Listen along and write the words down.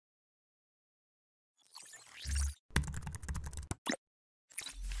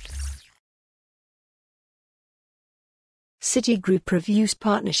Citigroup reviews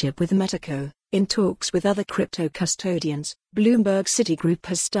partnership with Metaco. In talks with other crypto custodians, Bloomberg. Citigroup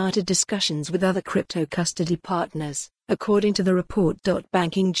has started discussions with other crypto custody partners, according to the report.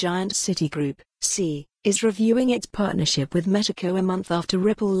 Banking giant Citigroup, C, is reviewing its partnership with Metaco a month after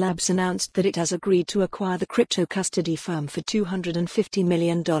Ripple Labs announced that it has agreed to acquire the crypto custody firm for $250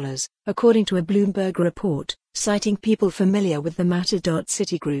 million, according to a Bloomberg report, citing people familiar with the matter.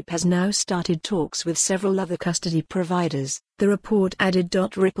 Citigroup has now started talks with several other custody providers, the report added.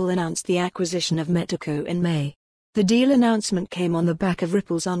 Ripple announced the acquisition of Metaco in May. The deal announcement came on the back of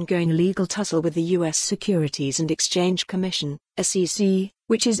Ripple's ongoing legal tussle with the U.S. Securities and Exchange Commission, SEC,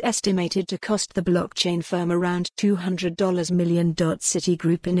 which is estimated to cost the blockchain firm around $200 million.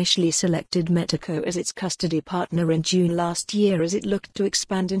 Citigroup initially selected Metaco as its custody partner in June last year as it looked to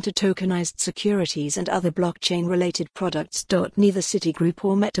expand into tokenized securities and other blockchain-related products. Neither Citigroup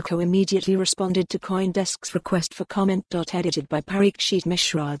or Metaco immediately responded to CoinDesk's request for comment. Edited by Parikshit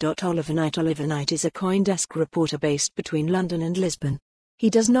Mishra. Oliver Knight is a CoinDesk reporter based between London and Lisbon. He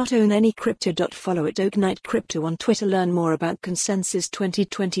does not own any crypto. Follow @Ignite Crypto on Twitter. Learn more about Consensus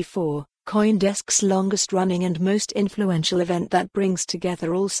 2024, CoinDesk's longest-running and most influential event that brings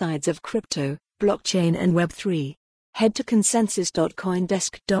together all sides of crypto, blockchain and Web3. Head to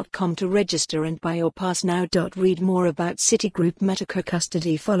consensus.coindesk.com to register and buy your pass now. Read more about Citigroup Metaco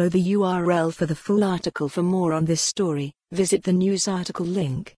custody. Follow the URL for the full article. For more on this story, visit the news article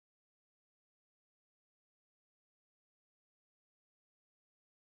link.